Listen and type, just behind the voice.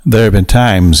There have been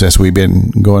times as we've been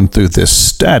going through this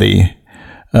study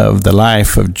of the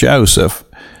life of Joseph,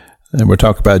 and we're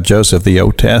talking about Joseph, the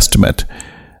Old Testament,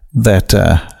 that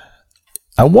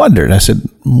I wondered, I said,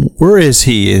 where is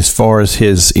he as far as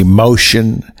his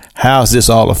emotion? How is this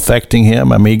all affecting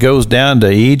him? I mean, he goes down to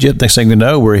Egypt. Next thing we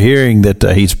know, we're hearing that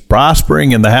he's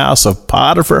prospering in the house of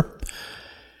Potiphar.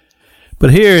 But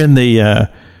here in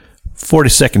the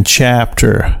 42nd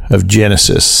chapter of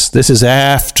Genesis, this is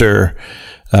after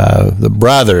the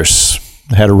brothers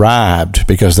had arrived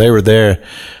because they were there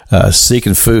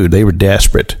seeking food. They were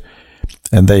desperate.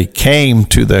 And they came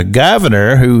to the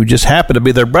governor, who just happened to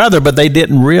be their brother, but they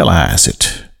didn't realize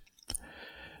it.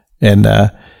 And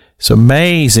it's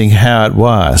amazing how it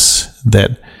was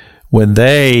that when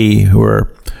they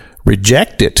were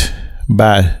rejected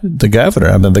by the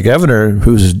governor,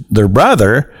 who's their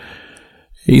brother,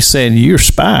 he's saying, you're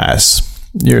spies.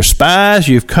 You're spies.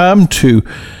 You've come to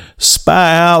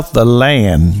spy out the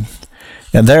land.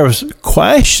 And there was a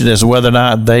question as to whether or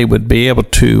not they would be able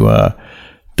to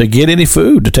get any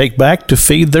food to take back to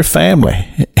feed their family.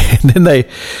 And then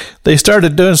they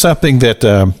started doing something that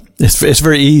it's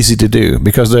very easy to do,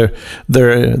 because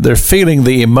they're feeling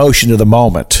the emotion of the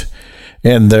moment,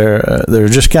 and they're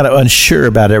just kind of unsure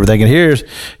about everything. And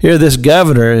here this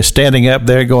governor is standing up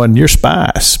there going, "You're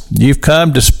spies. You've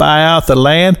come to spy out the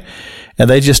land." And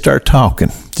they just start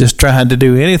talking, just trying to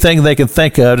do anything they can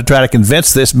think of to try to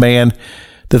convince this man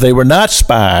that they were not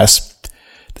spies,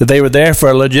 that they were there for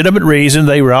a legitimate reason.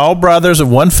 They were all brothers of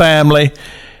one family.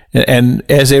 And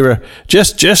as they were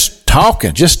just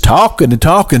talking,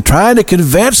 trying to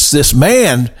convince this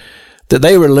man that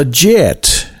they were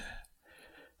legit,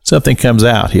 something comes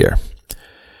out here.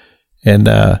 And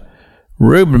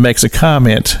Reuben makes a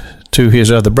comment to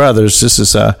his other brothers. This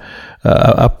is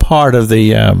a part of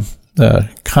the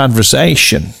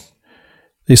conversation.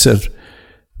 He said,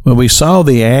 when we saw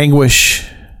the anguish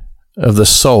of the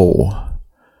soul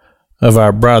of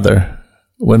our brother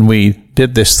when we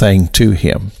did this thing to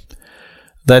him,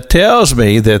 that tells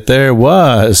me that there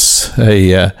was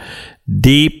a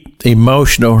deep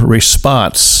emotional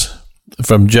response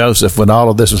from Joseph when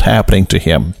all of this was happening to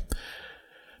him.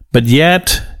 But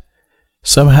yet,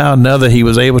 somehow or another, he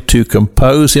was able to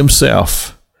compose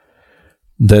himself,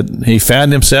 that he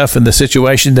found himself in the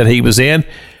situation that he was in,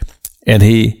 and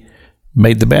he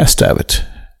made the best of it.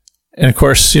 And of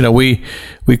course,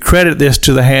 we credit this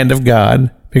to the hand of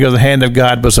God, because the hand of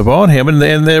God was upon him, and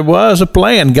then there was a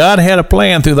plan. God had a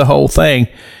plan through the whole thing,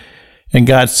 and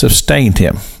God sustained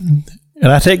him.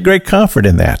 And I take great comfort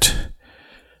in that,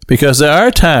 because there are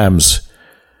times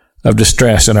of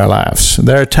distress in our lives.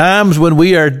 There are times when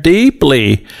we are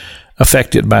deeply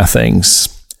affected by things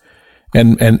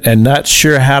and not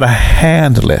sure how to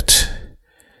handle it.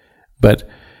 But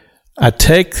I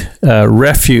take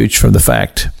refuge from the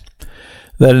fact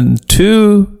that in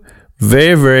two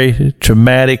very, very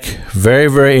traumatic, very,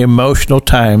 very emotional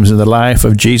times in the life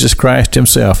of Jesus Christ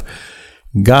himself,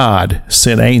 God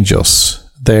sent angels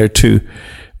there to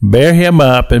bear him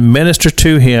up and minister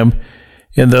to him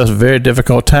in those very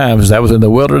difficult times. That was in the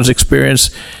wilderness experience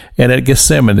and at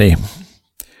Gethsemane.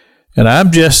 And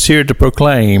I'm just here to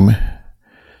proclaim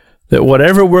that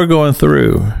whatever we're going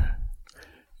through,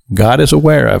 God is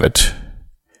aware of it,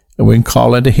 and we can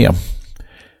call into him.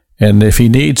 And if he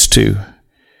needs to,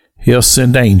 he'll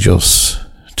send angels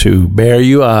to bear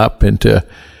you up and to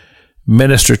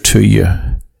minister to you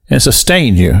and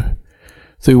sustain you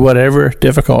through whatever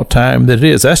difficult time that it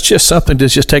is. That's just something to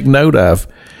just take note of.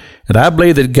 And I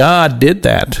believe that God did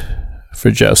that for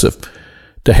Joseph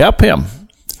to help him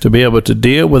to be able to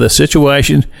deal with a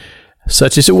situation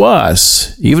such as it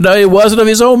was, even though it wasn't of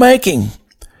his own making.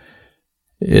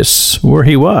 It's where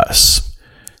he was.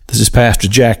 This is Pastor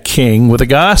Jack King with the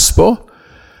gospel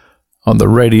on the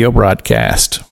radio broadcast.